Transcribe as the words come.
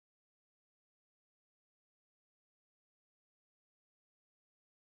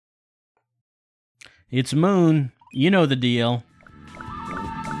It's Moon. You know the deal.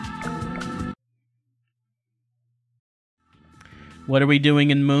 What are we doing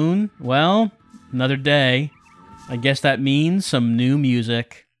in Moon? Well, another day. I guess that means some new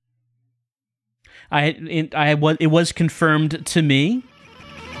music. It was confirmed to me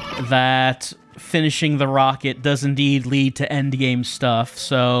that finishing the rocket does indeed lead to endgame stuff,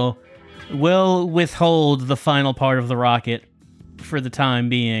 so we'll withhold the final part of the rocket for the time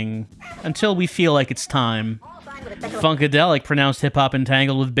being, until we feel like it's time. Funkadelic pronounced hip-hop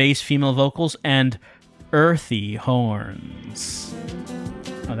entangled with bass, female vocals, and earthy horns.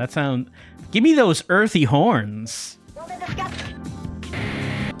 Oh, that sound... Give me those earthy horns.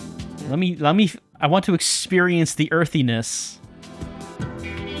 Let me... I want to experience the earthiness.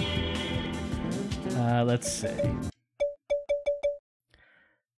 Let's see.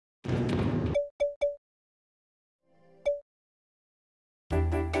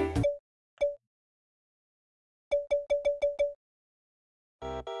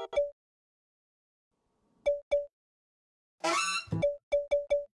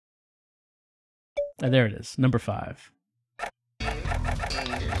 There it is, number 5.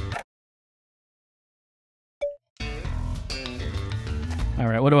 All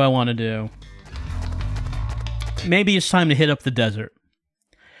right, what do I want to do? Maybe it's time to hit up the desert.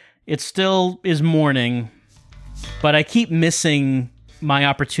 It still is morning, but I keep missing my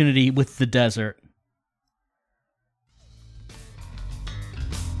opportunity with the desert.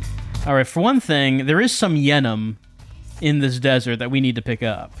 All right, for one thing, there is some yenum in this desert that we need to pick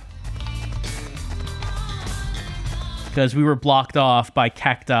up. Because we were blocked off by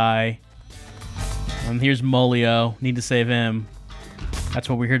cacti. Here's Molio. Need to save him. That's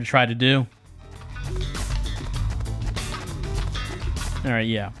what we're here to try to do. Alright,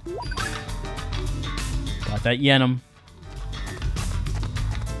 yeah. Got that yenum.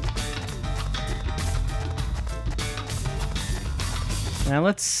 Now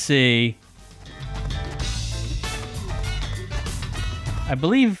let's see. I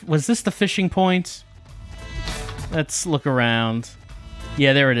believe... Was this the fishing point? Let's look around.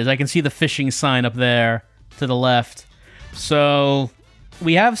 Yeah, there it is. I can see the fishing sign up there to the left. So,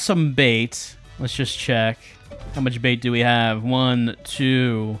 we have some bait. Let's just check. How much bait do we have? 1,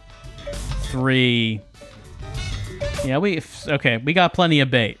 2, 3. Yeah, okay, we got plenty of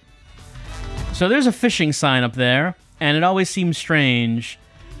bait. So there's a fishing sign up there, and it always seems strange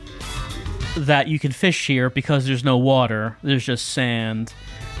that you can fish here because there's no water. There's just sand.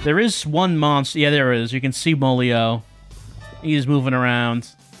 There is one monster. Yeah, there is. You can see Molio. He's moving around.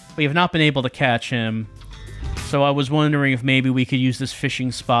 We have not been able to catch him. So I was wondering if maybe we could use this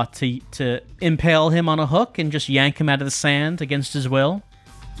fishing spot to impale him on a hook and just yank him out of the sand against his will.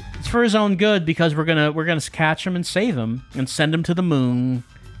 It's for his own good because we're gonna catch him and save him and send him to the moon.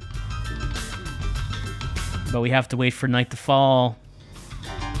 But we have to wait for night to fall.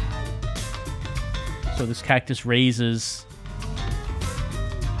 So this cactus raises.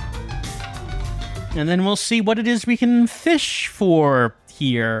 And then we'll see what it is we can fish for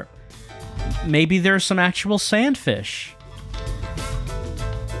here. Maybe there's some actual sandfish.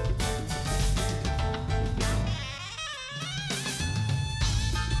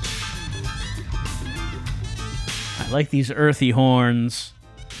 I like these earthy horns.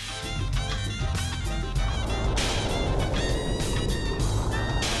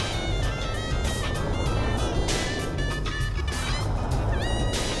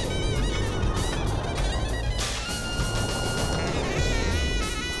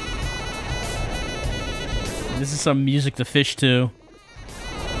 This is some music to fish to.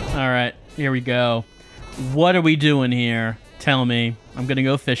 Alright, here we go. What are we doing here? Tell me. I'm gonna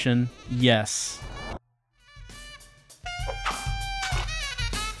go fishing. Yes.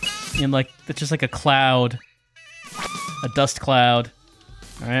 And like, it's just like a cloud. A dust cloud.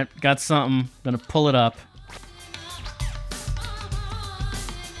 Alright, got something. Gonna pull it up.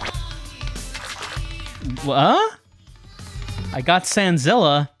 What? I got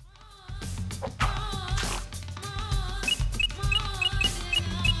Sandzilla.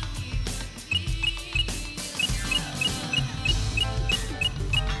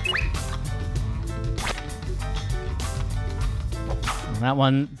 That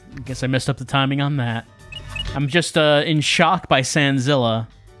one, I guess I messed up the timing on that. I'm just in shock by Sandzilla.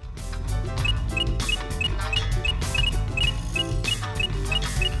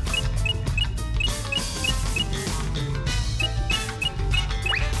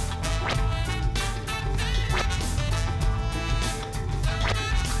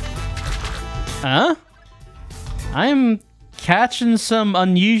 Huh? I'm catching some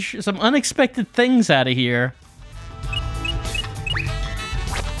unexpected things out of here.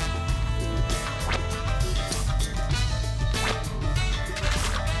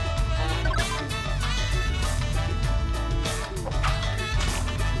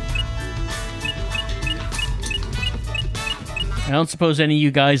 I don't suppose any of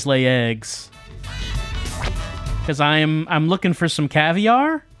you guys lay eggs. Because I'm looking for some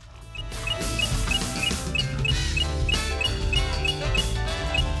caviar?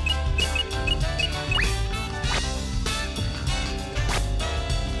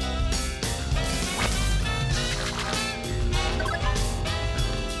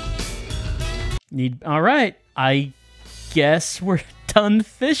 All right, I guess we're done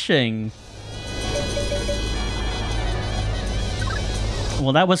fishing.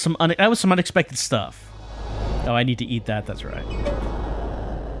 Well, that was some unexpected stuff. Oh, I need to eat that. That's right.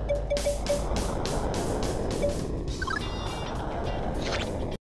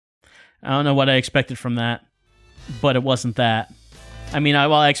 I don't know what I expected from that, but it wasn't that. I mean,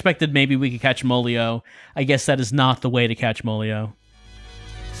 I expected maybe we could catch Molio. I guess that is not the way to catch Molio.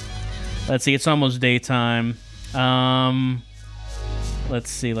 Let's see, it's almost daytime. Let's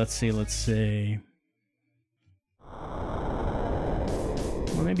see.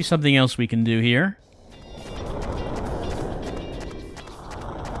 Well, maybe something else we can do here.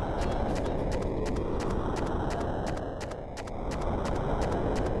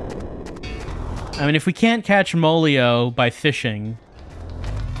 I mean, if we can't catch Molio by fishing,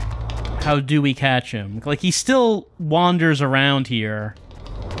 how do we catch him? Like, he still wanders around here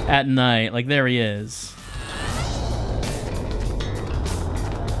at night. Like, there he is.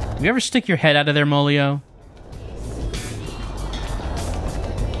 You ever stick your head out of there, Molio?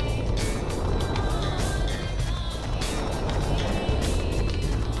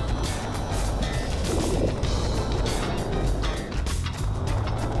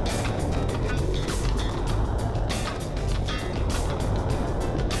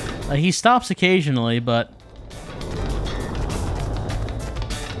 He stops occasionally, but...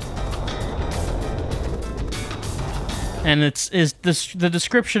 And the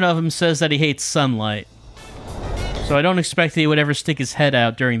description of him says that he hates sunlight. So I don't expect that he would ever stick his head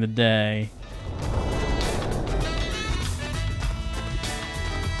out during the day.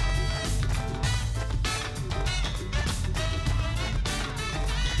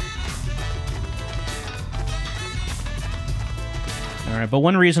 Alright, but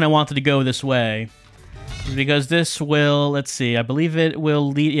one reason I wanted to go this way is because this will, let's see, I believe it will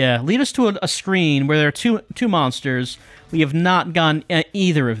lead us to a screen where there are two monsters. We have not gotten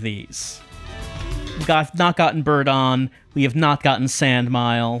either of these. We've not gotten Birdon. We have not gotten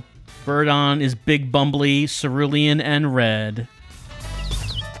Sandmile. Birdon is big, bumbly, cerulean, and red.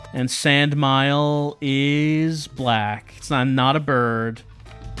 And Sandmile is black. It's not a bird.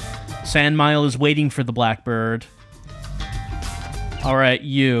 Sandmile is waiting for the black bird. Alright,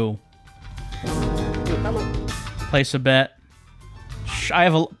 you. Place a bet. I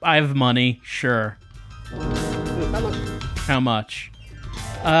have money, sure. How much?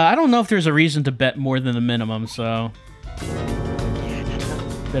 I don't know if there's a reason to bet more than the minimum, so...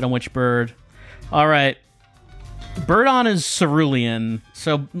 Bet on which bird. Alright. Birdon is cerulean,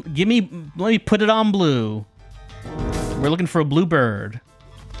 so let me put it on blue. We're looking for a blue bird.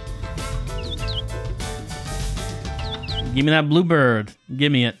 Give me that blue bird.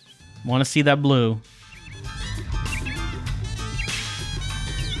 Give me it. Want to see that blue.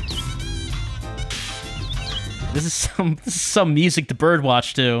 This is some music to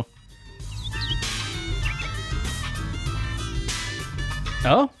birdwatch to.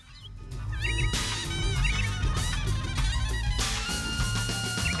 Oh?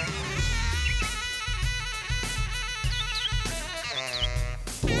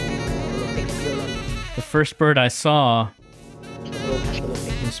 The first bird I saw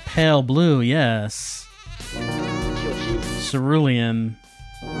was pale blue, yes. Cerulean.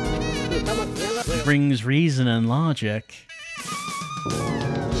 Brings reason and logic.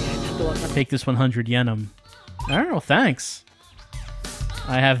 Take this 100 yenum. Alright, well, thanks.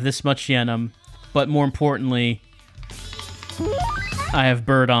 I have this much yenum, but more importantly, I have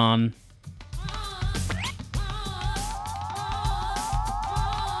Birdon.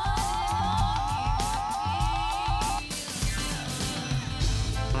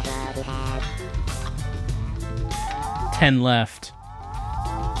 $10 left.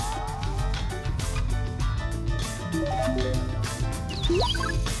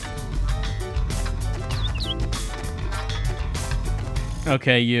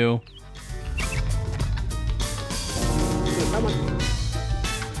 Okay, you.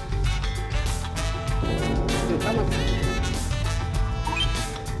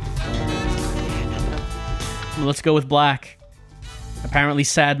 Let's go with black. Apparently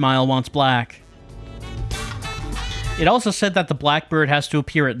Sadmile wants black. It also said that the blackbird has to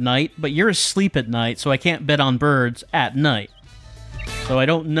appear at night, but you're asleep at night, so I can't bet on birds at night. So I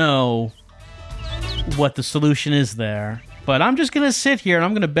don't know what the solution is there. But I'm just going to sit here and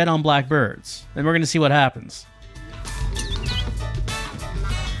I'm going to bet on black birds. And we're going to see what happens.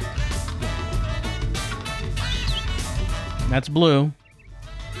 That's blue.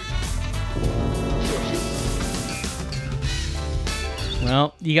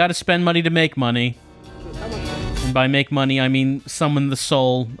 Well, you got to spend money to make money. And by make money, I mean summon the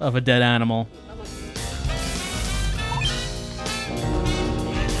soul of a dead animal.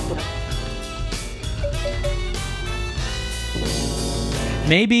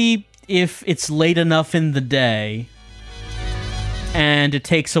 Maybe if it's late enough in the day and it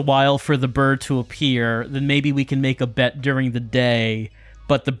takes a while for the bird to appear, then maybe we can make a bet during the day,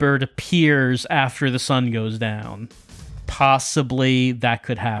 but the bird appears after the sun goes down. Possibly that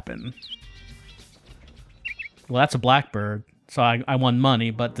could happen. Well, that's a blackbird, so I won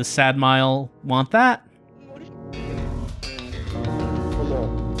money, but does Sadmile want that?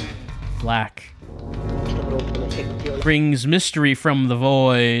 Black. Brings mystery from the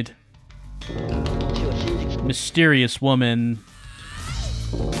void. Mysterious woman.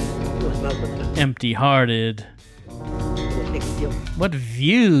 Empty-hearted. What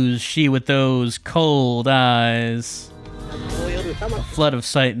views she with those cold eyes? A flood of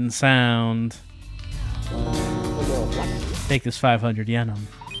sight and sound. Take this 500 yenum.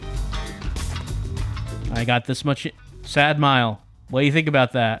 I got this much. Sadmile, what do you think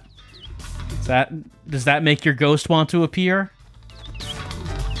about that? Does that make your ghost want to appear?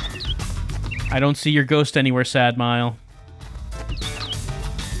 I don't see your ghost anywhere, Sadmile.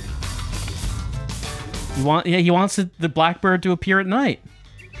 He wants the blackbird to appear at night.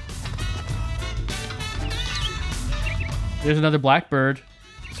 There's another blackbird.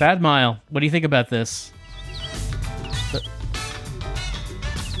 Sadmile, what do you think about this?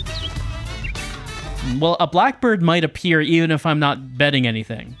 Well, a blackbird might appear even if I'm not betting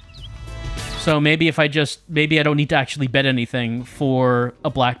anything. So maybe I don't need to actually bet anything for a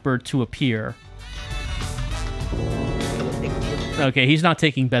blackbird to appear. Okay, he's not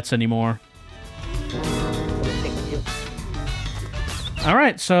taking bets anymore.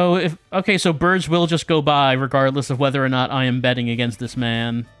 Alright, so so birds will just go by regardless of whether or not I am betting against this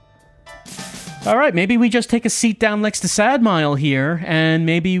man. Alright, maybe we just take a seat down next to Sadmile here, and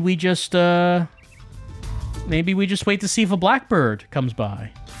maybe we just wait to see if a blackbird comes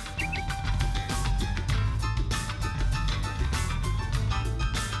by.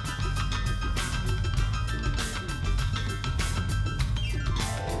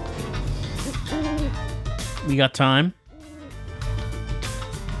 We got time.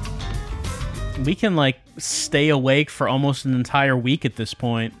 We can, like, stay awake for almost an entire week at this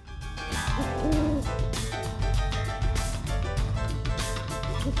point.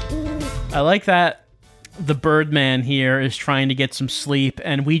 I like that the Birdman here is trying to get some sleep,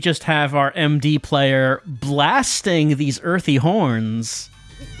 and we just have our MD player blasting these earthy horns.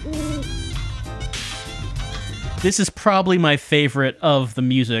 This is probably my favorite of the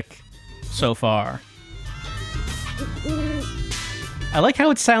music so far. I like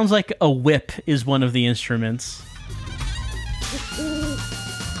how it sounds like a whip is one of the instruments.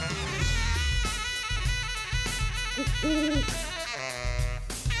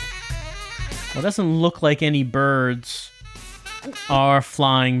 Well, it doesn't look like any birds are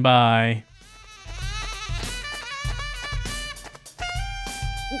flying by.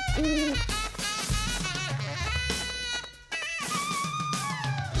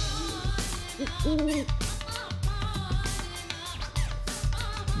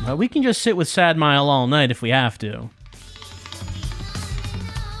 Well, we can just sit with Sadmile all night if we have to.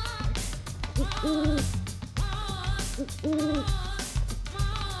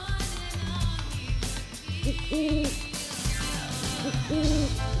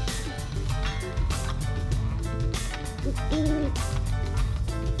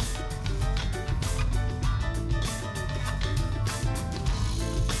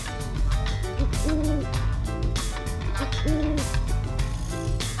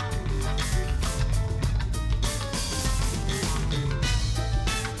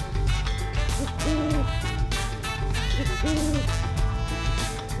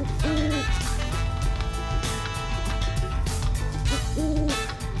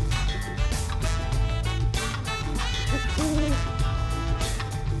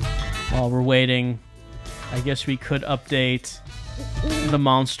 While we're waiting, I guess we could update the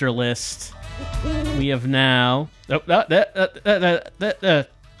monster list. We have now...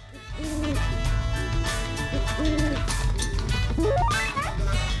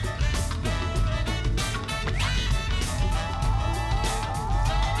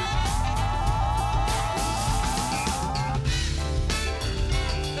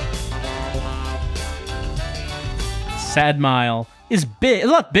 Sadmile is big, a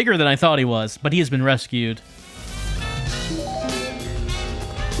lot bigger than I thought he was, but he has been rescued.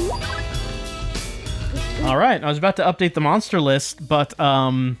 Alright, I was about to update the monster list, but,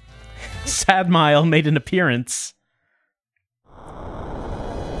 Sadmile made an appearance.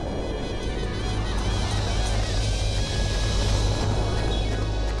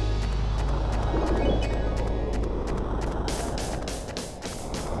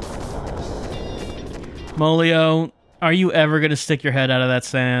 Molio, are you ever going to stick your head out of that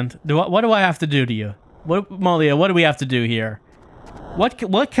sand? What do I have to do to you? Molio, what do we have to do here?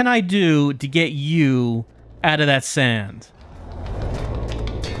 What can I do to get you out of that sand?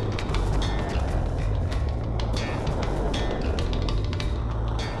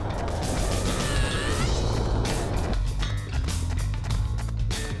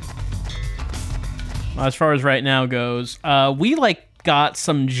 As far as right now goes, we, like, got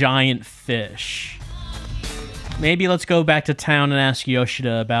some giant fish. Maybe let's go back to town and ask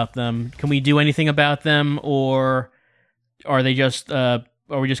Yoshida about them. Can we do anything about them, or are they just, are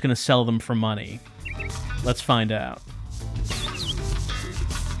we just gonna sell them for money? Let's find out.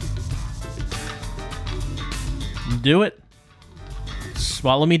 Do it.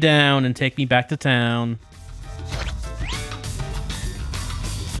 Swallow me down and take me back to town.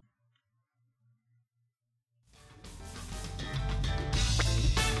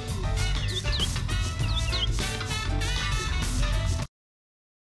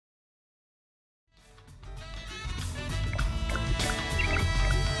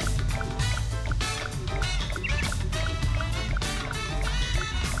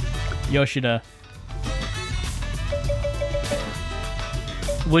 Yoshida.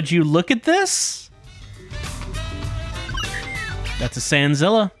 Would you look at this? That's a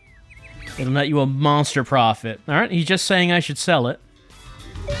Sandzilla. It'll net you a monster profit. Alright, he's just saying I should sell it.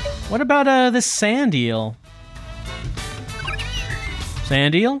 What about this sand eel?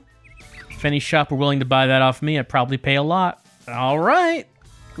 Sand eel? If any shop were willing to buy that off me, I'd probably pay a lot. Alright.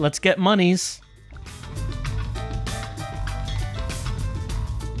 Let's get monies.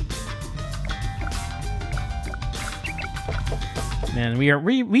 Man,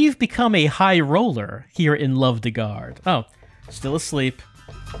 we've become a high roller here in Love de Garde. Oh, still asleep.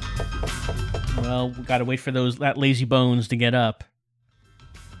 Well, we gotta wait for that lazy bones to get up.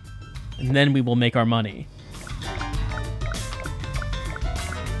 And then we will make our money.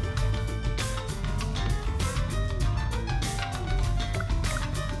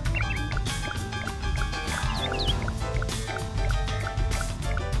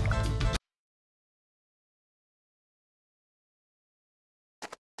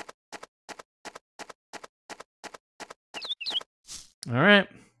 Alright.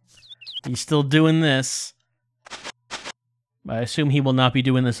 He's still doing this. I assume he will not be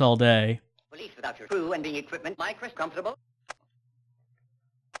doing this all day. Police without your crew and being equipment, Chris, comfortable?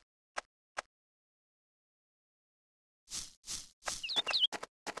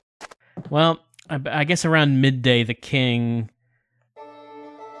 Well, I guess around midday the king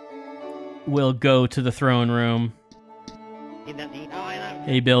will go to the throne room.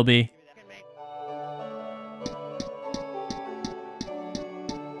 Hey, Bilby.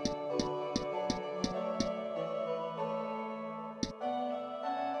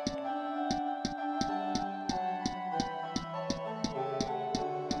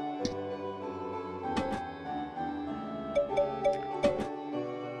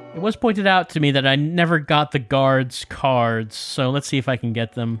 It was pointed out to me that I never got the guards' cards, so let's see if I can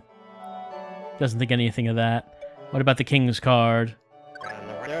get them. Doesn't think anything of that. What about the king's card?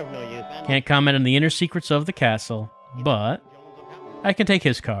 Can't comment on the inner secrets of the castle, but I can take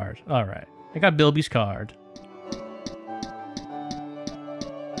his card. Alright, I got Bilby's card.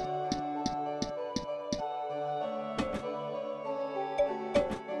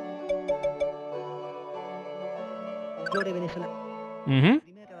 Mm-hmm.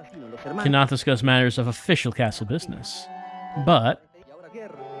 Cannot discuss matters of official castle business. But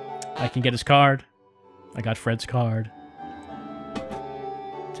I can get his card. I got Fred's card.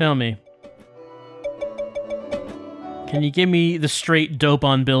 Tell me. Can you give me the straight dope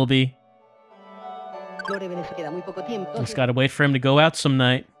on Bilby? Just gotta wait for him to go out some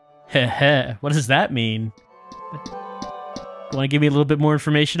night. Heh. What does that mean? Want to give me a little bit more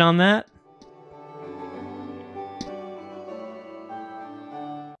information on that?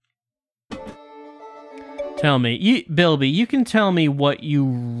 Tell me, Bilby, you can tell me what you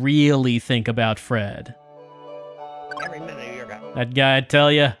really think about Fred. That guy, I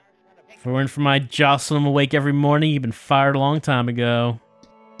tell ya, if it weren't for my jostling him awake every morning, he'd been fired a long time ago.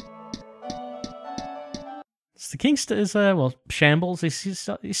 The king is, well, shambles. He's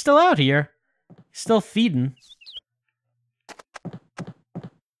still out here. He's still feeding.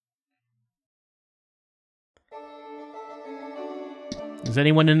 Is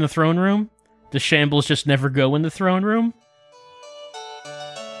anyone in the throne room? Does Shambles just never go in the throne room?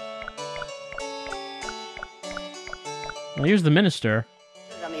 Well, here's the minister.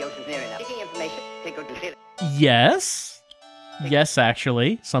 On the ocean's near enough. Seeking information. Take her to see it. Yes. Yes,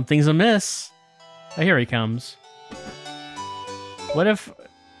 actually. Something's amiss. Oh, here he comes. What if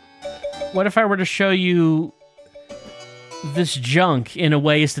I were to show you this junk in a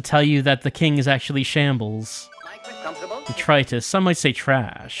way as to tell you that the king is actually Shambles? Comfortable? Detritus. Some might say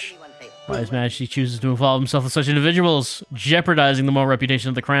trash. Why His Majesty chooses to involve himself with such individuals, jeopardizing the moral reputation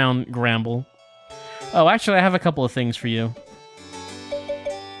of the crown, Gramble. Oh, actually, I have a couple of things for you.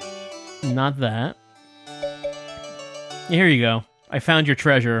 Not that. Here you go. I found your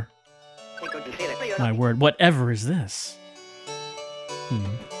treasure. My word, whatever is this?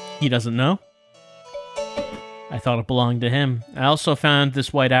 He doesn't know? I thought it belonged to him. I also found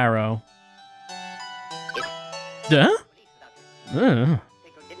this white arrow. Duh?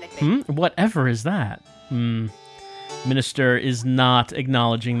 Whatever is that? Minister is not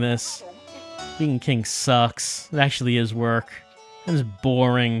acknowledging this. Being king sucks. It actually is work. It's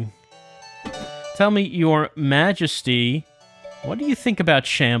boring. Tell me, your majesty, what do you think about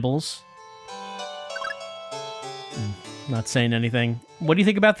Shambles? Not saying anything. What do you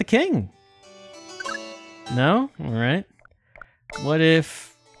think about the king? No? Alright. What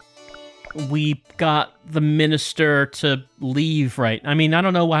if we got the minister to leave, right? I mean, I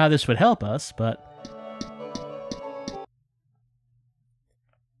don't know how this would help us, but...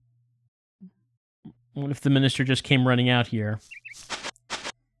 What if the minister just came running out here?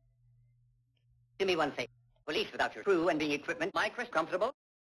 Do me one thing. Police without your crew and being equipment. My Chris comfortable?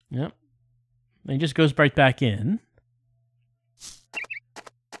 Yep. And he just goes right back in.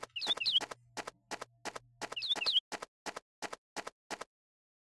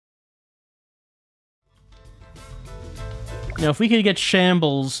 Now, if we could get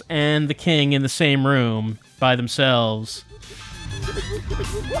Shambles and the king in the same room by themselves,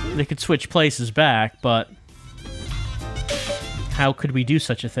 they could switch places back, but how could we do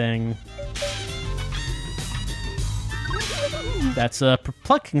such a thing? That's a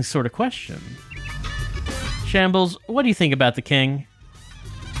perplexing sort of question. Shambles, what do you think about the king?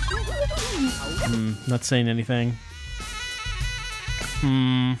 Not saying anything.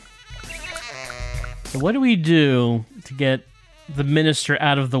 So what do we do to get the minister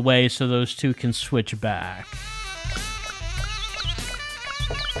out of the way so those two can switch back?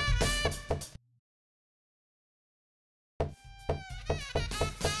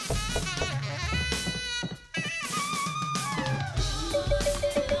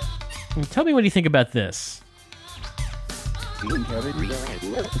 Tell me what you think about this.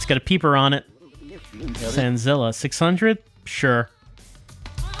 It's got a peeper on it. Sanzilla, 600? Sure.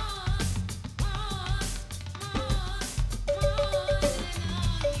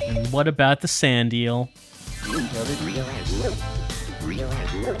 And what about the sand eel?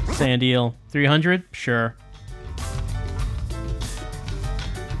 Sand eel, 300? Sure.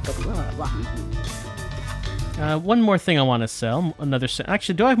 One more thing I want to sell. Another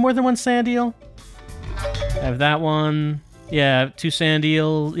actually, do I have more than one sand eel? I have that one. Yeah, 2 sand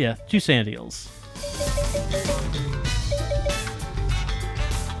eels. Yeah, 2 sand eels.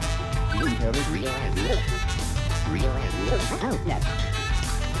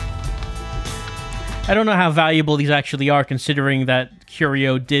 I don't know how valuable these actually are, considering that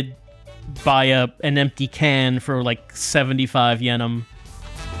Curio did buy an empty can for like 75 yenum.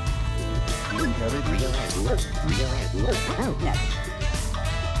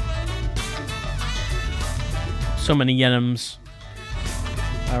 So many yenums.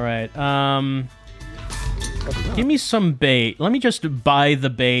 Alright, give me some bait. Let me just buy the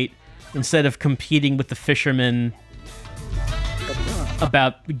bait instead of competing with the fishermen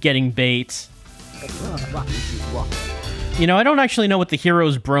about getting bait. You know, I don't actually know what the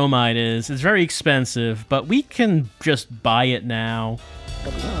hero's bromide is. It's very expensive, but we can just buy it now.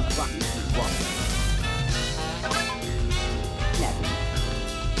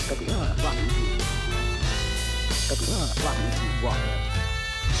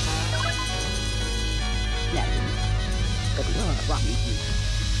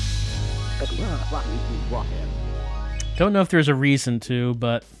 Don't know if there's a reason to,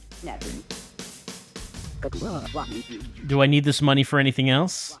 but... Do I need this money for anything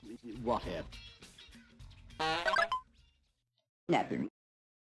else?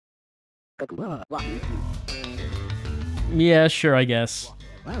 Yeah, sure, I guess.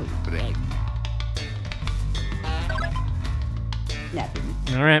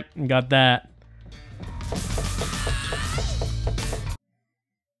 Alright, got that.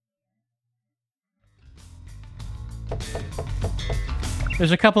 There's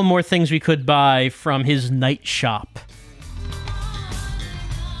a couple more things we could buy from his night shop.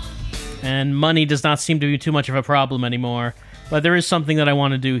 And money does not seem to be too much of a problem anymore. But there is something that I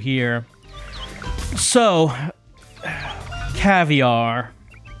want to do here. So, caviar.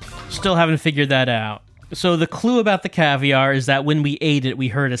 Still haven't figured that out. So the clue about the caviar is that when we ate it, we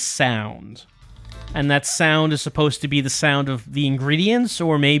heard a sound. And that sound is supposed to be the sound of the ingredients,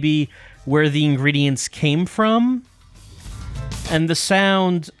 or maybe where the ingredients came from. And the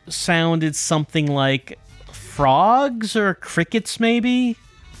sound sounded something like frogs or crickets, maybe?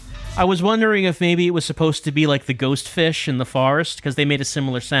 I was wondering if maybe it was supposed to be like the ghost fish in the forest, because they made a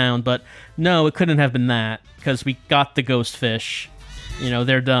similar sound, but no, it couldn't have been that, because we got the ghost fish. You know,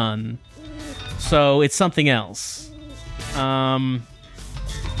 they're done. So it's something else.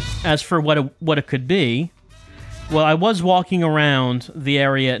 As for what it could be, well, I was walking around the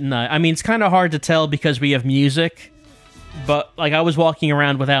area at night. I mean, it's kind of hard to tell because we have music, but like I was walking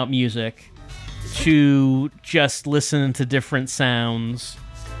around without music to just listen to different sounds.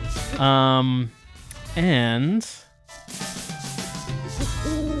 And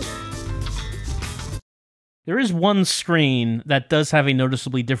there is one screen that does have a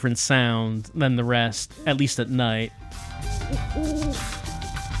noticeably different sound than the rest, at least at night.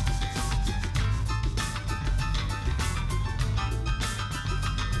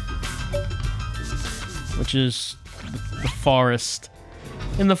 Which is the forest.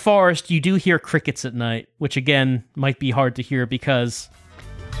 In the forest, you do hear crickets at night, which again might be hard to hear because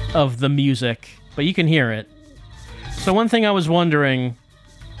of the music, but you can hear it. So one thing I was wondering,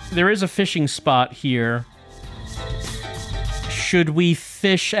 there is a fishing spot here. Should we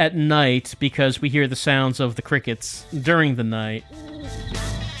fish at night because we hear the sounds of the crickets during the night?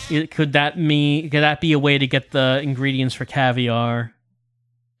 Could that be a way to get the ingredients for caviar?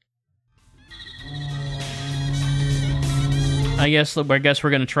 I guess we're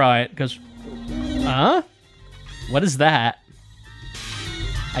gonna try it, because... Huh? What is that?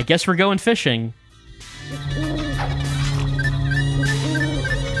 I guess we're going fishing.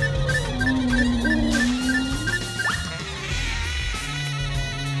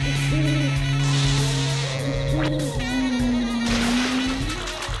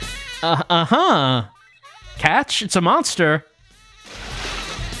 Uh-huh. Catch? It's a monster.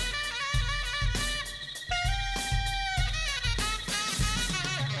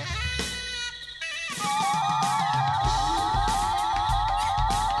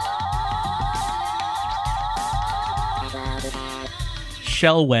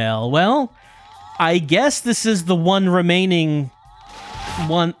 Shell whale. Well, I guess this is the one remaining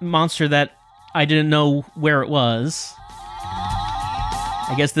monster that I didn't know where it was.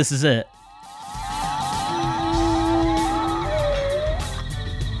 I guess this is it.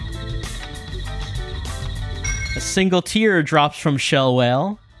 A single tear drops from shell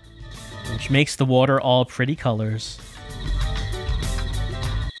whale, which makes the water all pretty colors.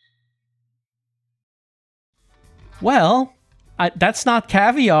 Well, that's not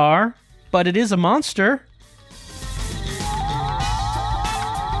caviar, but it is a monster.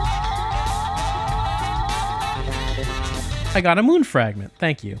 I got a moon fragment.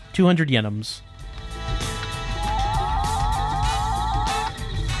 Thank you. 200 yenums.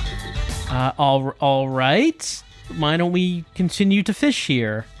 All right. Why don't we continue to fish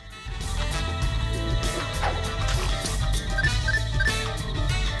here?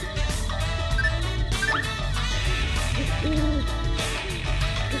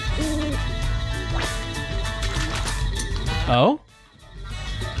 Oh?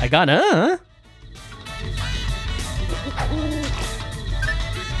 I got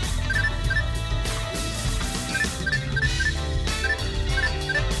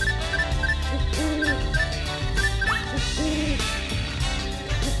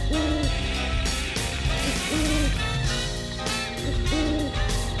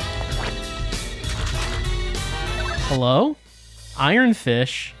Hello?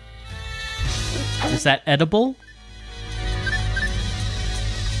 Ironfish? Is that edible?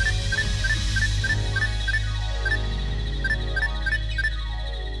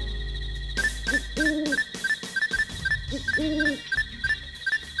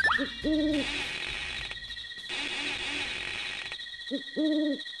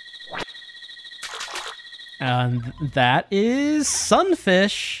 And that is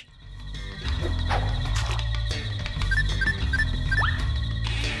sunfish.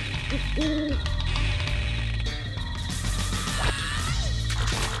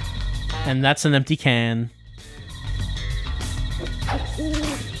 And that's an empty can.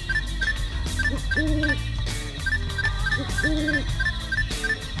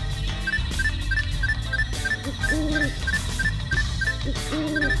 You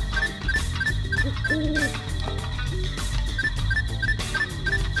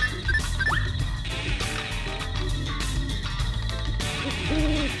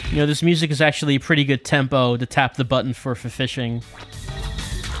know, this music is actually a pretty good tempo to tap the button for fishing.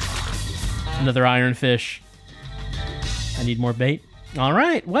 Another ironfish. I need more bait. All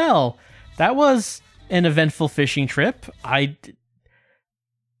right, well, that was an eventful fishing trip. I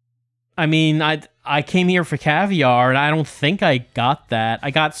mean, I came here for caviar, and I don't think I got that.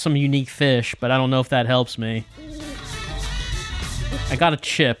 I got some unique fish, but I don't know if that helps me. I got a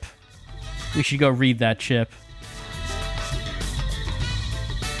chip. We should go read that chip.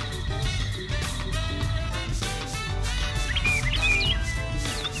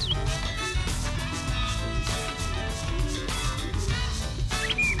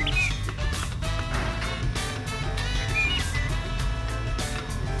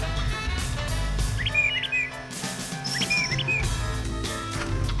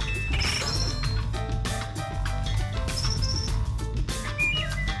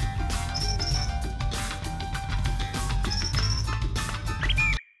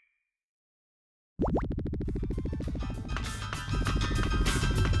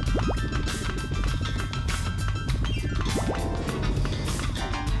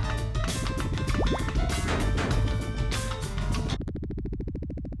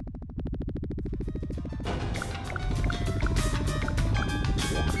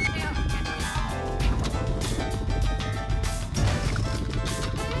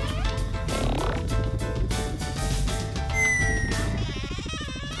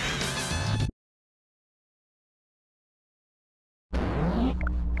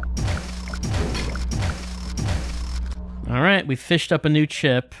 All right, we fished up a new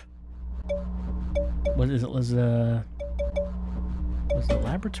chip. What is it? Was it a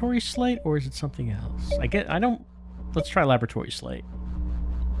laboratory slate or is it something else? I don't. Let's try laboratory slate.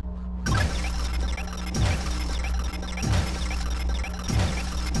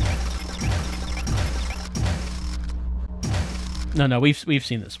 No, we've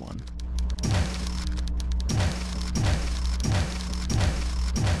seen this one.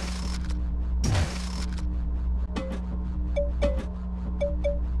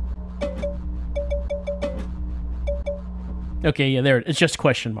 Okay, yeah, there. It's just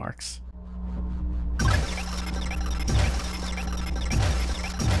question marks.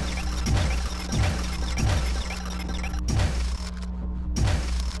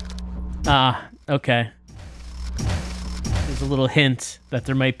 Ah, okay. There's a little hint that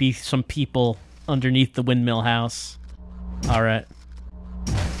there might be some people underneath the windmill house. All right.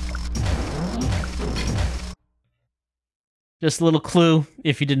 Just a little clue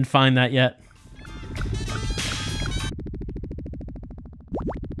if you didn't find that yet.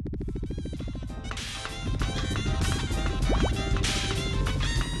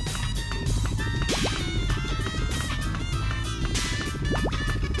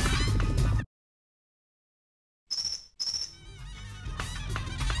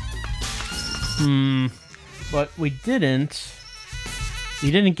 But we didn't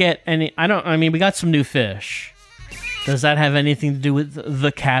get any. I mean, we got some new fish. Does that have anything to do with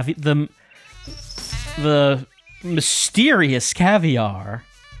the mysterious caviar?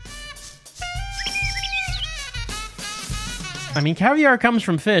 I mean, caviar comes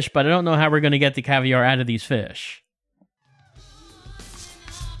from fish, but I don't know how we're going to get the caviar out of these fish.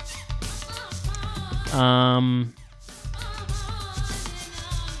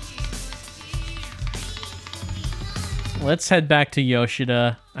 Let's head back to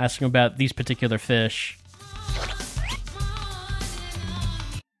Yoshida, asking about these particular fish.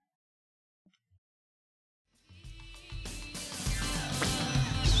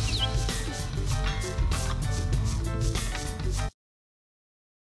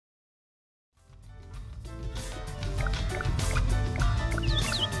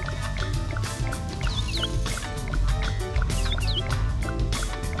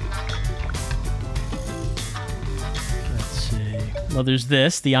 Well, there's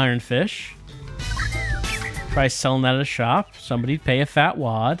this, the ironfish. Try selling that at a shop. Somebody'd pay a fat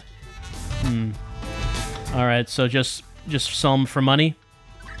wad. Alright, so just sell them for money.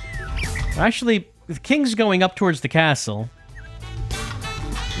 Actually, the king's going up towards the castle.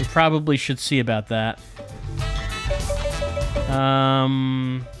 We probably should see about that.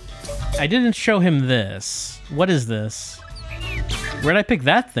 I didn't show him this. What is this? Where'd I pick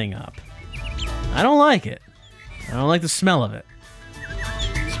that thing up? I don't like it. I don't like the smell of it.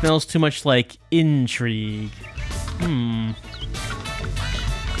 Smells too much like intrigue.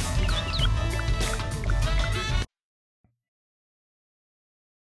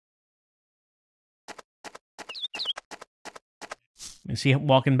 Is he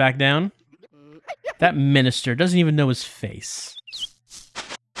walking back down? That minister doesn't even know his face.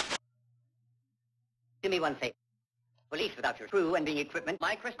 Do me one favor. Police without your crew and being equipment.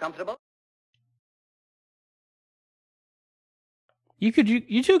 My Chris comfortable? You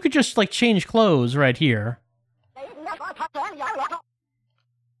two could just, like, change clothes right here.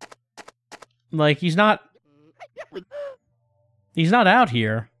 Like, he's not out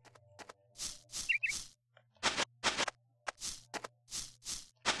here.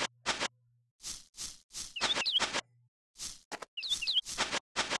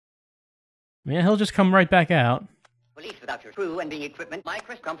 Yeah, he'll just come right back out. Police without your crew and being equipment. My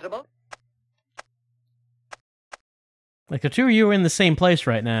Chris comfortable? Like, the two of you are in the same place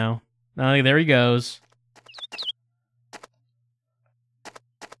right now. Oh, there he goes.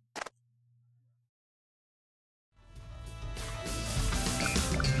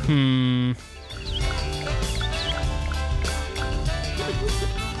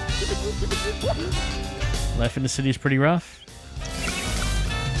 Life in the city is pretty rough.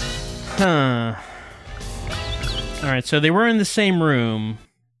 Huh. Alright, so they were in the same room,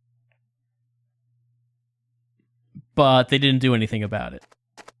 but they didn't do anything about it.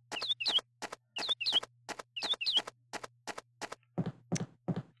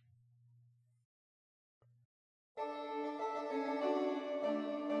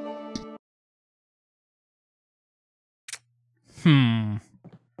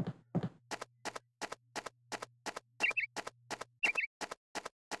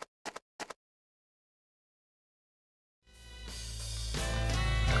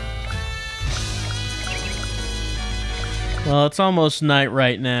 Well, it's almost night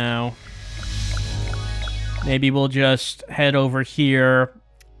right now. Maybe we'll just head over here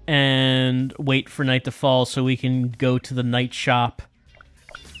and wait for night to fall so we can go to the night shop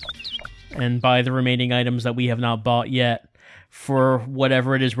and buy the remaining items that we have not bought yet for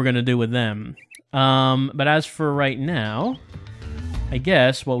whatever it is we're going to do with them. But as for right now, I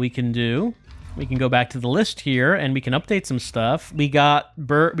guess what we can do, we can go back to the list here and we can update some stuff. We got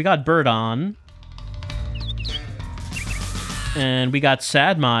Bird on. And we got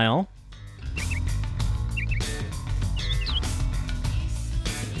Sad Mile.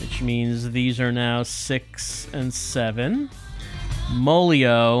 Which means these are now 6 and 7.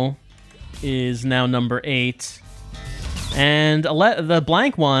 Molio is now number 8. And the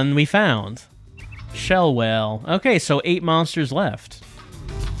blank one we found. Shell Whale. Okay, so 8 monsters left.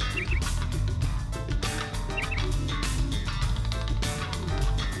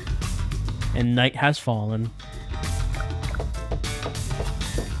 And night has fallen.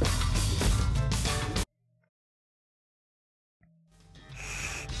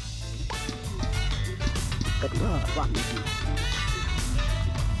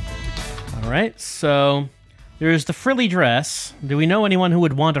 Alright, so there's the frilly dress. Do we know anyone who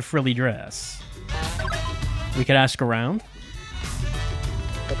would want a frilly dress? We could ask around.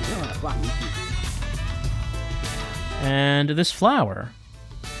 And this flower.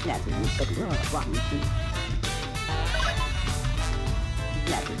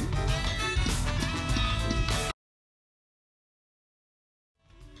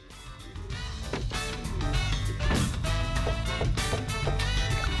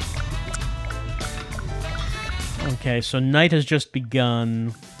 Okay, so night has just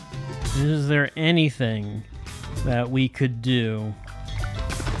begun. Is there anything that we could do?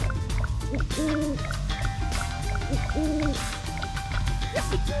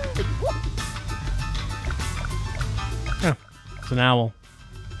 Oh, it's an owl.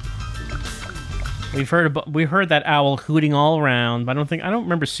 We heard that owl hooting all around, but I don't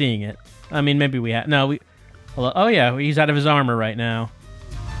remember seeing it. I mean, maybe we had. No, oh yeah, he's out of his armor right now.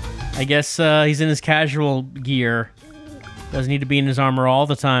 I guess he's in his casual gear. Doesn't need to be in his armor all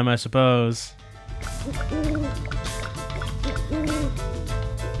the time, I suppose.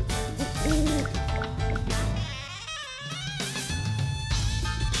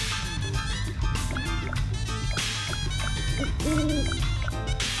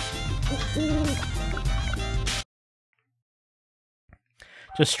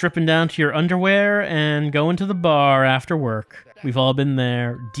 Just stripping down to your underwear and going to the bar after work. We've all been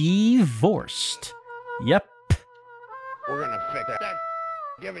there. Divorced. Yep. We're gonna fix that.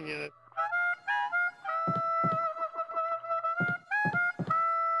 Giving you the...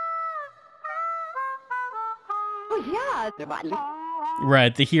 Oh, yeah.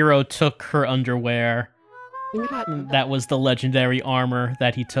 Right, the hero took her underwear. That was the legendary armor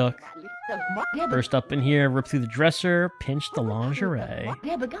that he took. Burst up in here, ripped through the dresser, pinched the lingerie.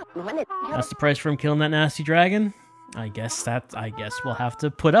 That's the price for him killing that nasty dragon? I guess we'll have to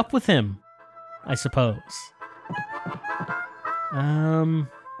put up with him. I suppose.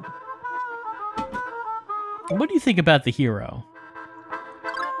 What do you think about the hero?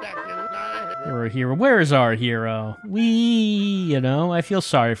 You're a hero. Where's our hero? I feel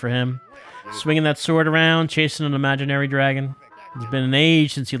sorry for him. Swinging that sword around, chasing an imaginary dragon. It's been an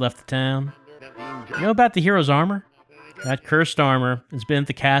age since he left the town. You know about the hero's armor? That cursed armor has been at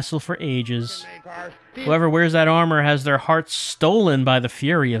the castle for ages. Whoever wears that armor has their hearts stolen by the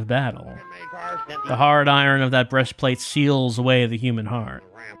fury of battle. The hard iron of that breastplate seals away the human heart.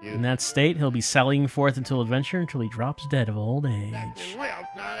 In that state, he'll be sallying forth until adventure until he drops dead of old age.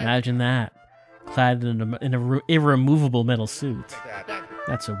 Imagine that, clad in an irremovable metal suit.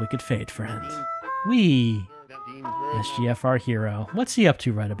 That's a wicked fate, friend. SGF, our hero. What's he up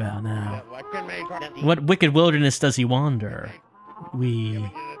to right about now? What wicked wilderness does he wander?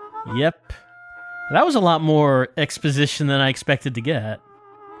 Yep. That was a lot more exposition than I expected to get.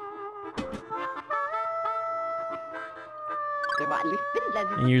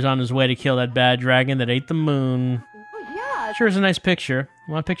 And he was on his way to kill that bad dragon that ate the moon. Sure is a nice picture.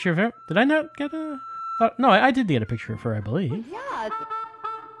 Want a picture of her? Did I not get a... no, I did get a picture of her, I believe.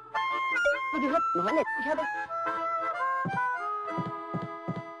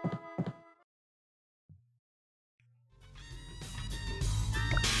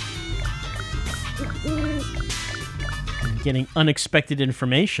 Getting unexpected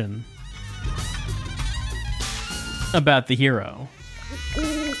information about the hero. Do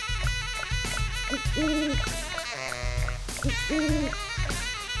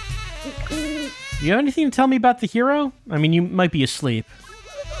you have anything to tell me about the hero? I mean, you might be asleep.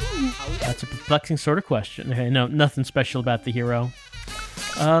 That's a perplexing sort of question. Okay, no, nothing special about the hero.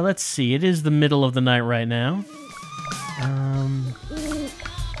 Let's see. It is the middle of the night right now.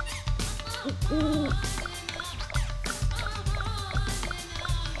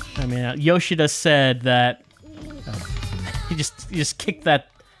 I mean, Yoshida said that he just kicked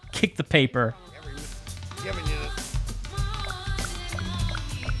the paper.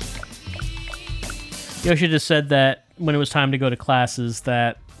 Yoshida said that when it was time to go to classes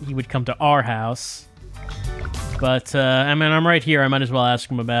that he would come to our house. But, I mean, I'm right here. I might as well ask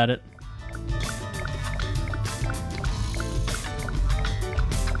him about it.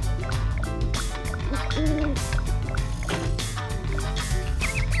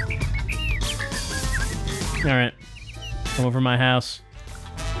 Alright. Come over to my house.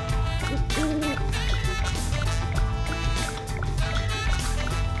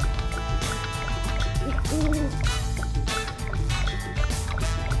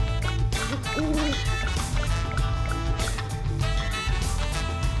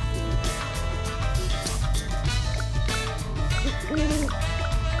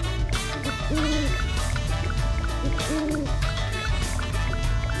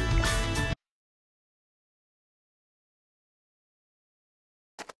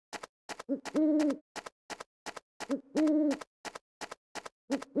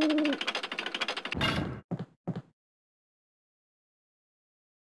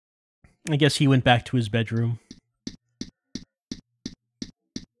 I guess he went back to his bedroom.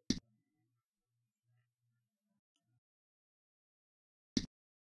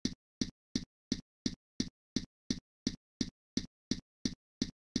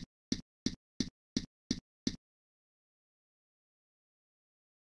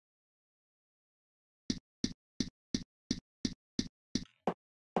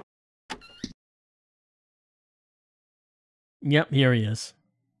 Yep, here he is.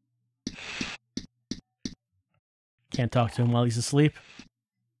 Can't talk to him while he's asleep.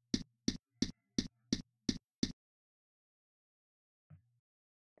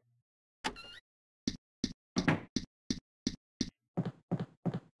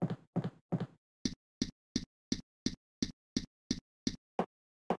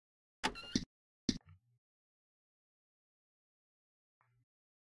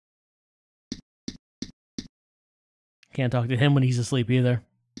 Can't talk to him when he's asleep either.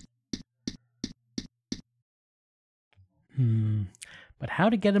 But how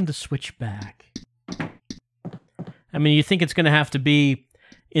to get him to switch back? I mean, you think it's going to have to be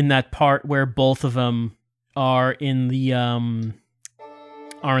in that part where both of them are in the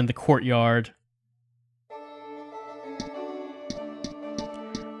courtyard.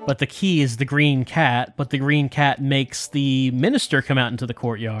 But the key is the green cat, but the green cat makes the minister come out into the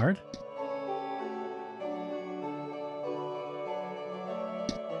courtyard.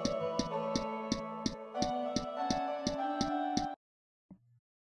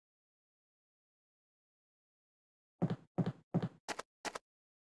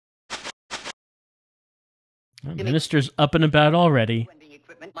 The minister's up and about already.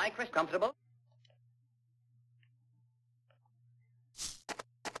 Comfortable?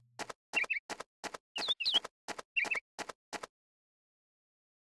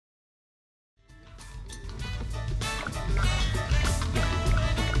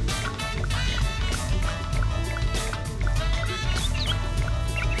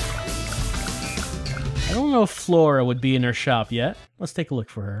 don't know if Flora would be in her shop yet. Let's take a look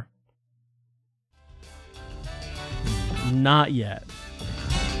for her. Not yet.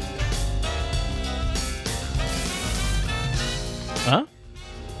 Huh?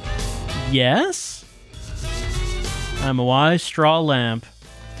 Yes? I'm a wise straw lamp.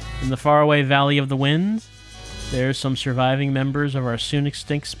 In the faraway valley of the wind, there some surviving members of our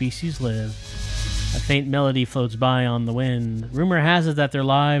soon-extinct species live. A faint melody floats by on the wind. Rumor has it that their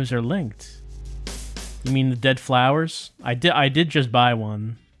lives are linked. You mean the dead flowers? I did just buy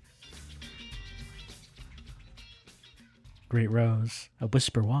one. Great rose, a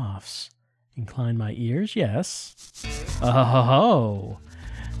whisper wafts. Incline my ears, yes. Oh,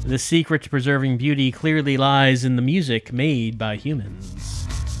 the secret to preserving beauty clearly lies in the music made by humans.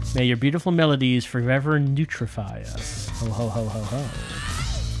 May your beautiful melodies forever nutrify us. Ho, ho, ho, ho, ho.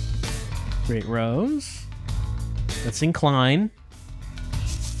 Great rose. Let's incline.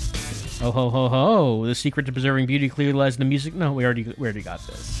 Ho, ho, ho, ho. The secret to preserving beauty clearly lies in the music. No, we already got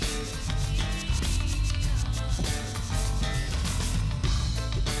this.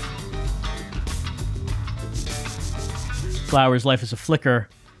 Flowers' life is a flicker.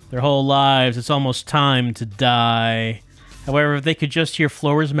 Their whole lives, it's almost time to die. However, if they could just hear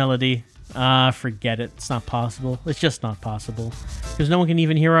Flora's melody, forget it. It's not possible. It's just not possible. Because no one can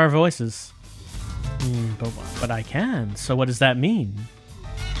even hear our voices. But I can. So what does that mean?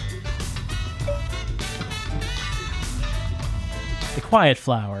 The quiet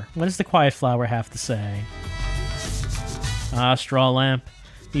flower. What does the quiet flower have to say? Ah, straw lamp.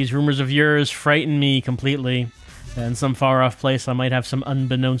 These rumors of yours frighten me completely. In some far-off place, I might have some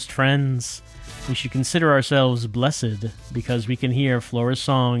unbeknownst friends. We should consider ourselves blessed, because we can hear Flora's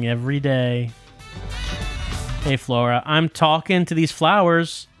song every day. Hey, Flora, I'm talking to these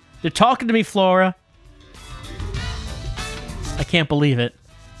flowers. They're talking to me, Flora. I can't believe it.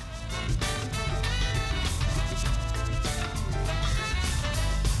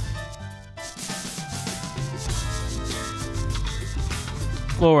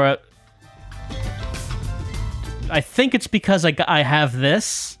 Flora, I think it's because I have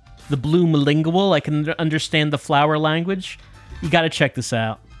this, the blue lingual. I can understand the flower language. You gotta check this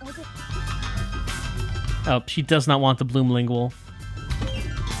out. Oh, she does not want the bloom lingual.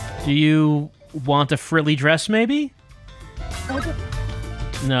 Do you want a frilly dress, maybe?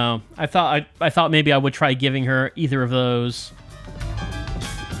 No, I thought maybe I would try giving her either of those.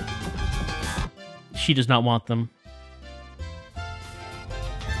 She does not want them.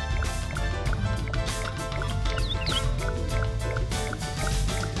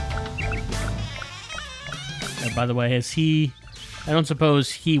 By the way, has he... I don't suppose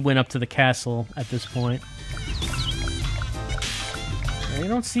he went up to the castle at this point. I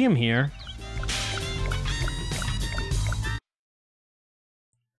don't see him here.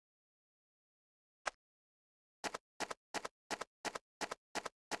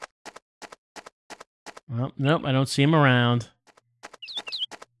 Well, nope, I don't see him around.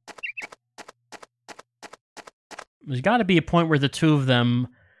 There's got to be a point where the two of them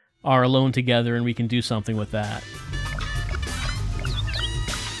are alone together and we can do something with that.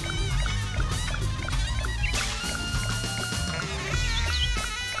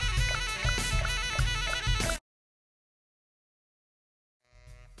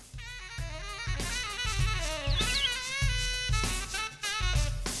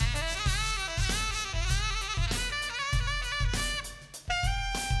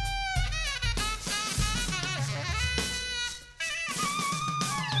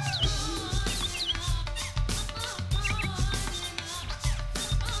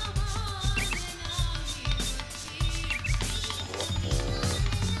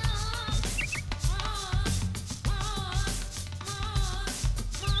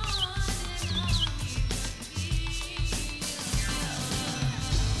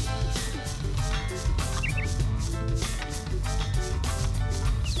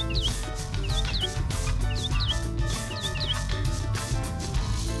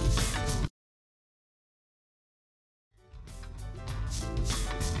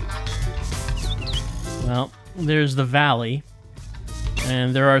 Well, there's the valley,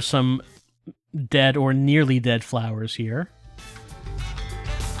 and there are some dead or nearly dead flowers here.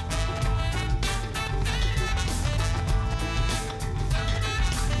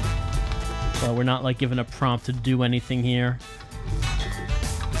 Well, we're not, like, given a prompt to do anything here.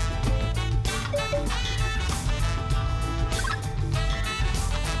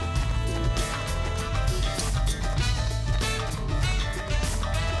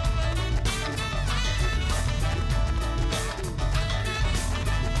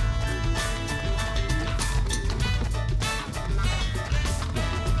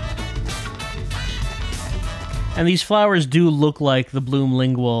 And these flowers do look like the bloom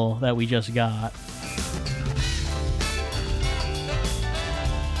lingual that we just got.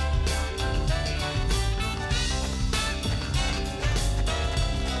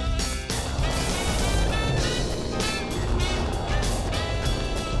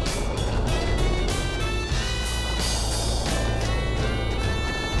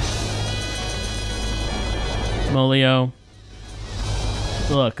 Molio.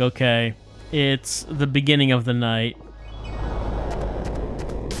 Look, okay. It's the beginning of the night.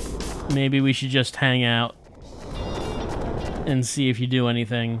 Maybe we should just hang out and see if you do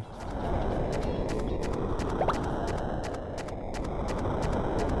anything.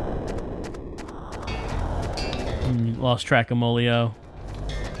 Lost track of Molio.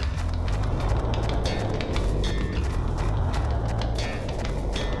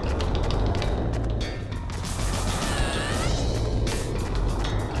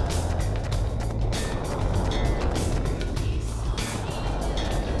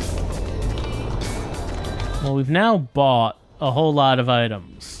 Well, we've now bought a whole lot of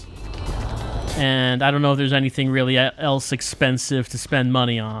items. And I don't know if there's anything really else expensive to spend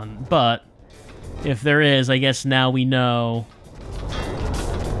money on, but if there is, I guess now we know.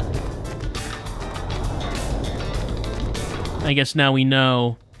 I guess now we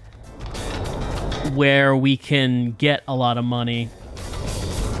know where we can get a lot of money.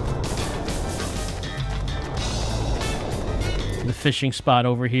 The fishing spot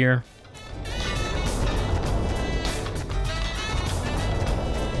over here.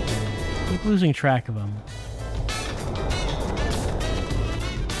 Keep losing track of them.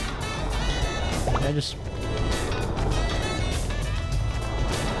 I just...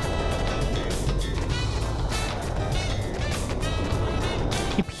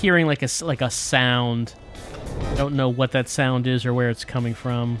 keep hearing like a sound. I don't know what that sound is or where it's coming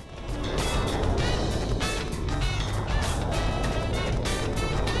from.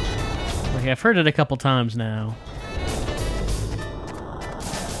 Okay, I've heard it a couple times now.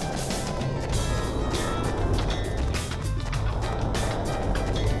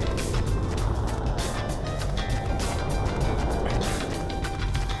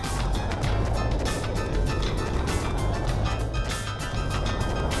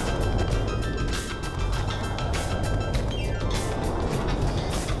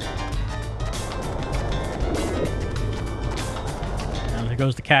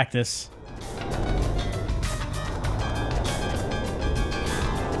 Goes the cactus.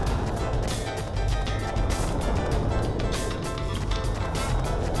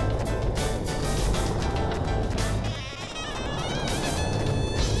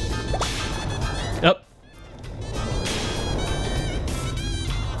 Yep.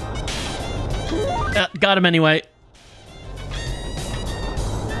 Got him anyway.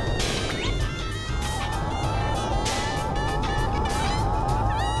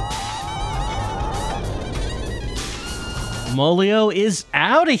 Molio is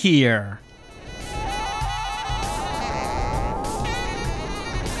out of here.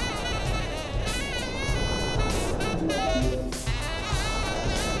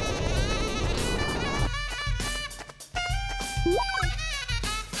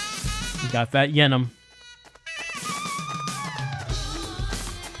 Got that yenum.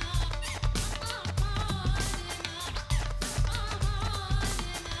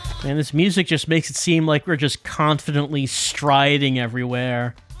 Man, this music just makes it seem like we're just confidently striding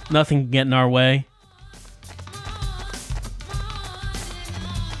everywhere. Nothing can get in our way.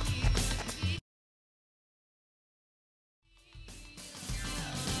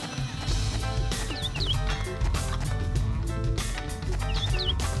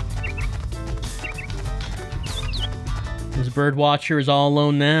 His bird watcher is all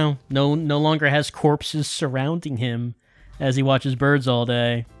alone now. No longer has corpses surrounding him as he watches birds all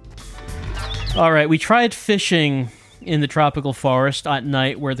day. All right, we tried fishing in the tropical forest at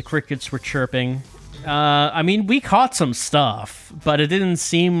night where the crickets were chirping. I mean, we caught some stuff, but it didn't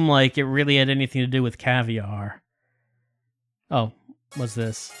seem like it really had anything to do with caviar. Oh, what's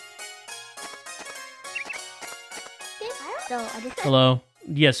this? Hello?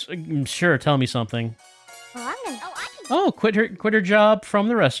 Yes, sure, tell me something. Oh, quit her job from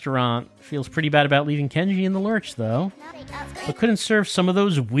the restaurant. Feels pretty bad about leaving Kenji in the lurch, though. But couldn't serve some of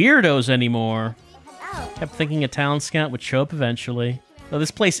those weirdos anymore. Kept thinking a talent scout would show up eventually. Though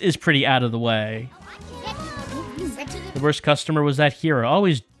this place is pretty out of the way. The worst customer was that hero.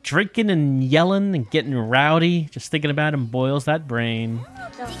 Always drinking and yelling and getting rowdy. Just thinking about him boils that brain.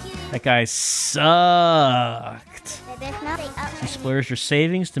 That guy sucked. She splurged her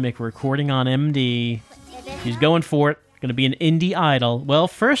savings to make a recording on MD. She's going for it. Gonna be an indie idol. Well,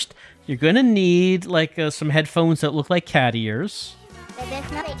 first, You're gonna need, like, some headphones that look like cat ears.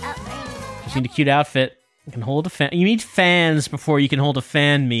 Just need a cute outfit. You can hold a fan. You need fans before you can hold a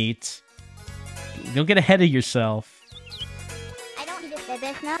fan meet. Don't get ahead of yourself. I don't need to say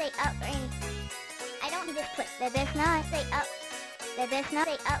this not say up or anything. I don't need to put the this not say up. The this not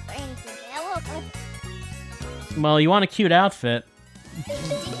say up or anything. Well, you want a cute outfit.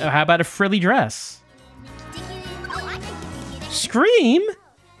 How about a frilly dress? Scream?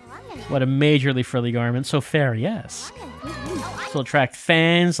 What a majorly frilly garment. So fair, yes. This will attract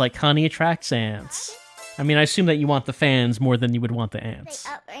fans like honey attracts ants. I mean, I assume that you want the fans more than you would want the ants.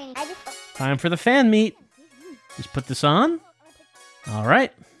 Time for the fan meet. Just put this on. All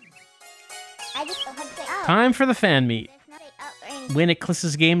right. Time for the fan meet. Win at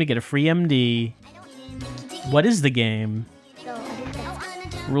Kliss's game to get a free MD. What is the game?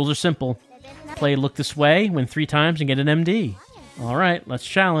 Rules are simple. Play look this way, win 3 times, and get an MD. All right, let's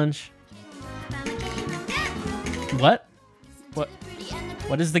challenge. What?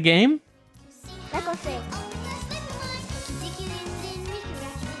 What is the game?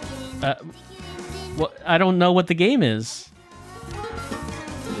 What? I don't know what the game is.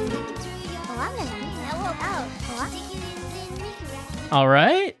 All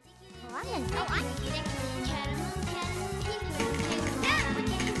right.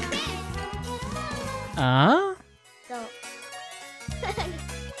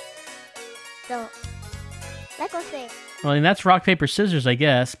 Well, I mean, that's rock, paper, scissors, I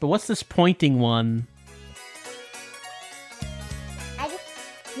guess. But what's this pointing one?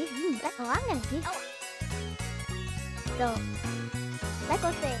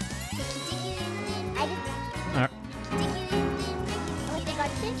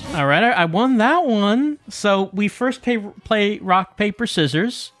 All right, I won that one. So we first play rock, paper,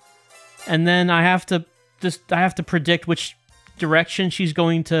 scissors, and then I have to predict which direction she's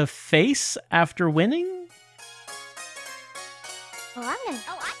going to face after winning.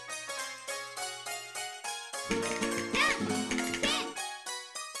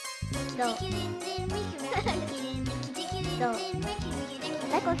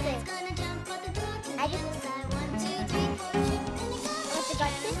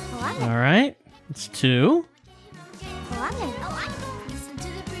 All right, it's 2.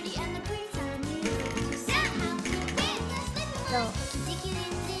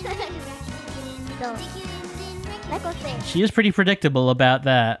 She is pretty predictable about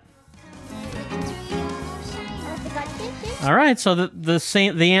that. All right, so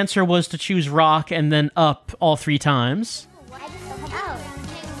the answer was to choose rock and then up all 3 times.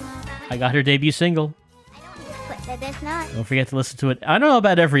 I got her debut single. Don't forget to listen to it. I don't know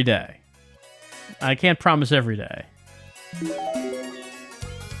about every day. I can't promise every day.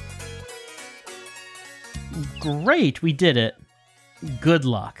 Great, we did it. Good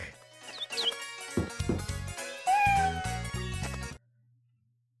luck.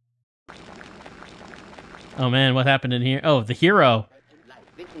 Oh man, what happened in here? Oh, the hero.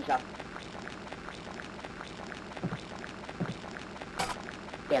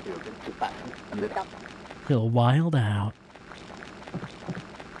 He'll wild out.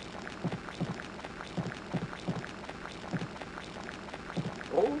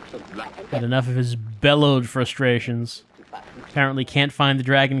 Had enough of his bellowed frustrations. Apparently can't find the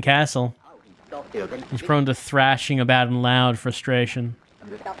Dragon Castle. He's prone to thrashing about in loud frustration.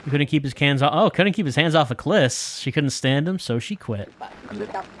 He couldn't keep his hands off. Oh, couldn't keep his hands off of Kliss. She couldn't stand him, so she quit.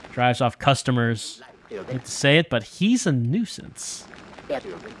 Drives off customers. I hate to say it, but he's a nuisance.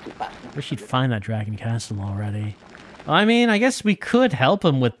 Wish he'd find that Dragon Castle already. Well, I mean, I guess we could help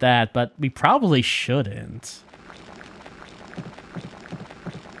him with that, but we probably shouldn't.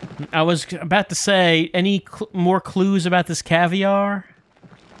 I was about to say, any more clues about this caviar?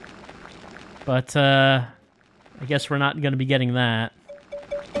 But, I guess we're not going to be getting that.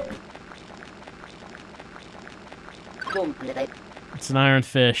 It's an iron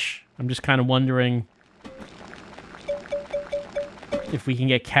fish. I'm just kind of wondering if we can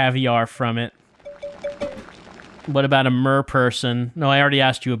get caviar from it. What about a mer person? No, I already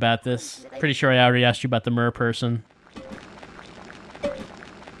asked you about this. Pretty sure I already asked you about the mer person.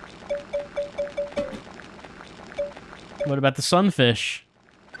 What about the sunfish?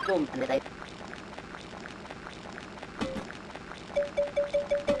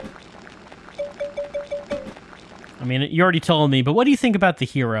 I mean, you already told me, but what do you think about the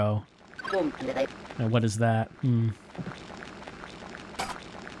hero? What is that?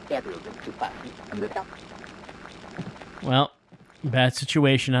 Well, bad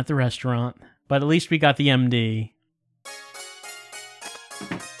situation at the restaurant, but at least we got the MD.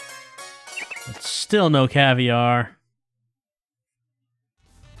 But still no caviar.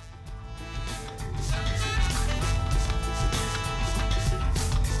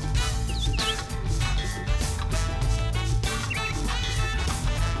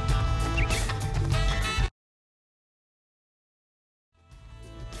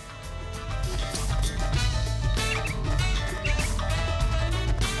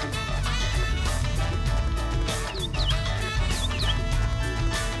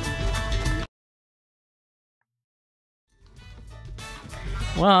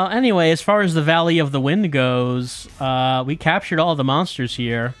 Well, anyway, as far as the Valley of the Wind goes, we captured all the monsters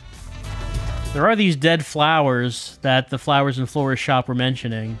here. There are these dead flowers that the Flowers and Florist shop were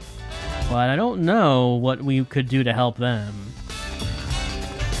mentioning, but I don't know what we could do to help them.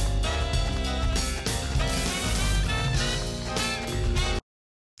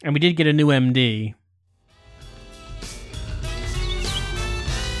 And we did get a new MD.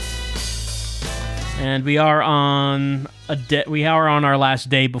 And we are on our last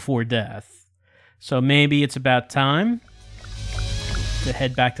day before death. So maybe it's about time to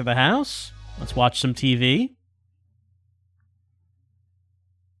head back to the house. Let's watch some TV.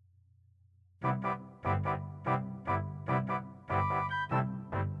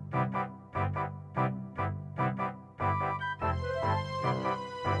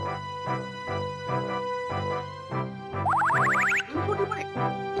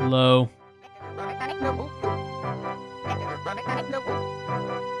 Hello.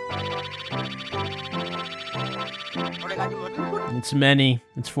 It's many.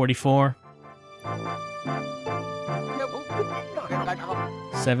 It's 44.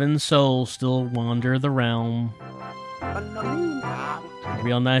 7 souls still wander the realm.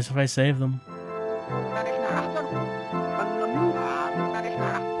 Real nice if I save them.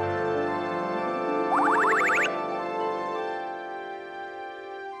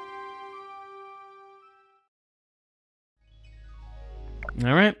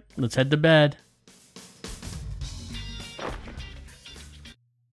 All right, let's head to bed.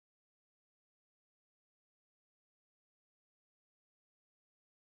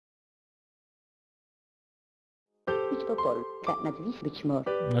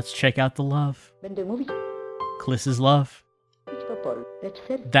 Let's check out the love. Kliss's love.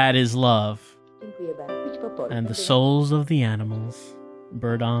 That is love. And the souls of the animals.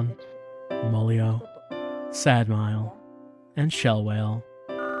 Birdon, Molio, Sadmile, and Shell Whale.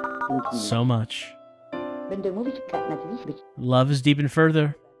 So much. Love is deep and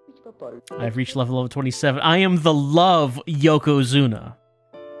further. I've reached level 27. I am the love Yokozuna.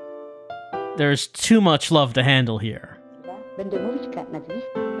 There's too much love to handle here.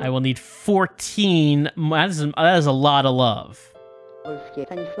 I will need 14. That is a lot of love.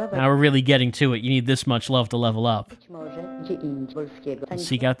 Now we're really getting to it. You need this much love to level up.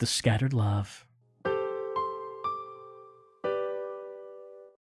 Seek out the scattered love.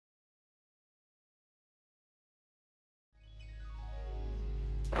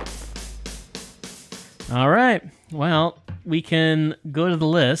 All right. Well, we can go to the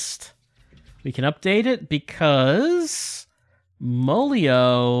list. We can update it because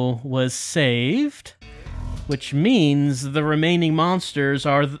Molio was saved, which means the remaining monsters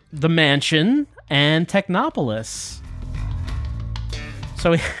are the mansion and Technopolis.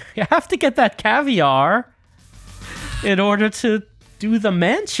 So you have to get that caviar in order to do the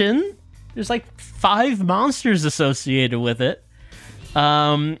mansion. There's like 5 monsters associated with it.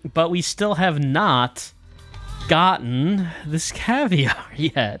 But we still have not gotten this caviar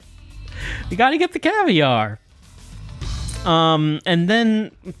yet. We gotta get the caviar. And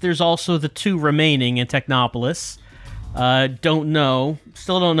then there's also the 2 remaining in Technopolis.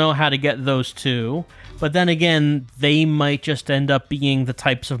 Still don't know how to get those 2. But then again, they might just end up being the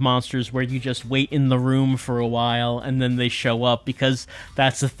types of monsters where you just wait in the room for a while and then they show up, because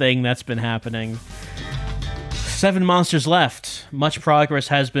that's the thing that's been happening. 7 monsters left. Much progress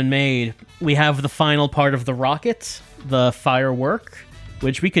has been made. We have the final part of the rocket, the firework,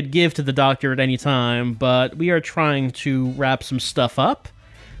 which we could give to the doctor at any time, but we are trying to wrap some stuff up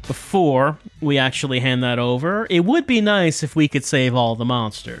before we actually hand that over. It would be nice if we could save all the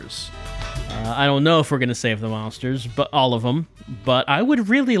monsters. I don't know if we're going to save the monsters, but all of them, but I would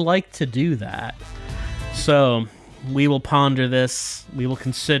really like to do that. So we will ponder this. We will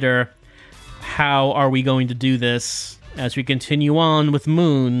consider how are we going to do this as we continue on with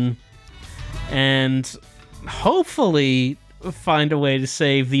Moon, and hopefully find a way to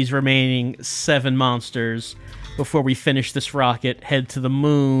save these remaining 7 monsters before we finish this rocket, head to the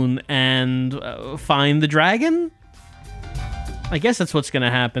moon, and find the dragon? I guess that's what's going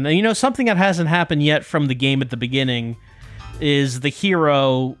to happen. And you know, something that hasn't happened yet from the game at the beginning is the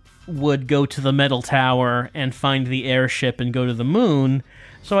hero would go to the metal tower and find the airship and go to the moon.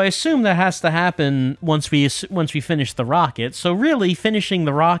 So I assume that has to happen once we finish the rocket. So really, finishing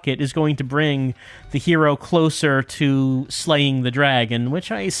the rocket is going to bring the hero closer to slaying the dragon,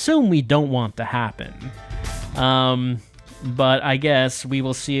 which I assume we don't want to happen. But I guess we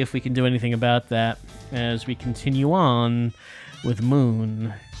will see if we can do anything about that as we continue on with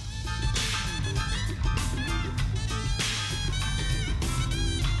Moon.